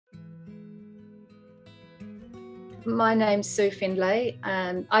My name's Sue Findlay.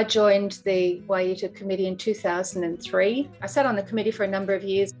 I joined the INCITE committee in 2003. I sat on the committee for a number of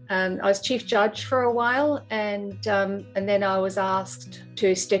years. I was chief judge for a while, and then I was asked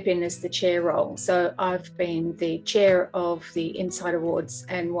to step in as the chair role. So I've been the chair of the INCITE Awards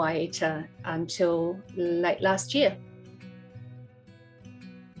and INCITE until late last year.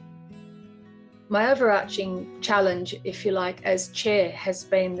 My overarching challenge, if you like, as chair has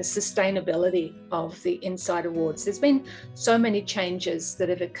been the sustainability of the INCITE Awards. There's been so many changes that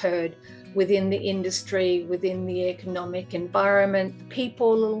have occurred within the industry, within the economic environment,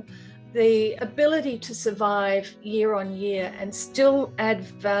 people, the ability to survive year on year and still add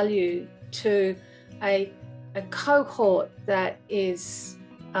value to a cohort that is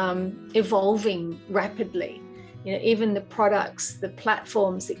evolving rapidly. You know, even the products, the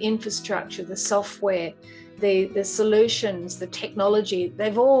platforms, the infrastructure, the software, the solutions, the technology,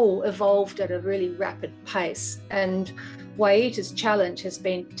 they've all evolved at a really rapid pace. And INCITE's challenge has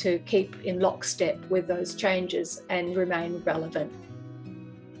been to keep in lockstep with those changes and remain relevant.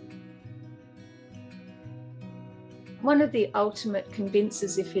 One of the ultimate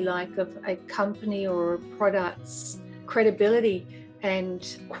convincers, if you like, of a company or a product's credibility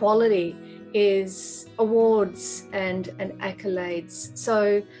and quality is awards and accolades.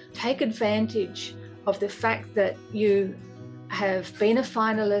 So take advantage of the fact that you have been a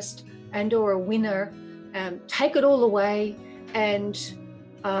finalist and or a winner. Take it all away and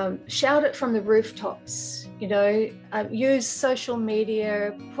shout it from the rooftops. You know, use social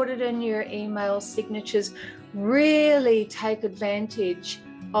media, put it in your email signatures. Really take advantage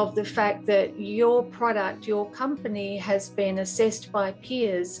of the fact that your product, your company has been assessed by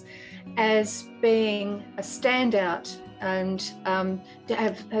peers as being a standout and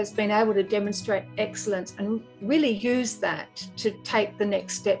has been able to demonstrate excellence, and really use that to take the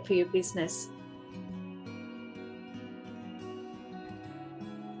next step for your business.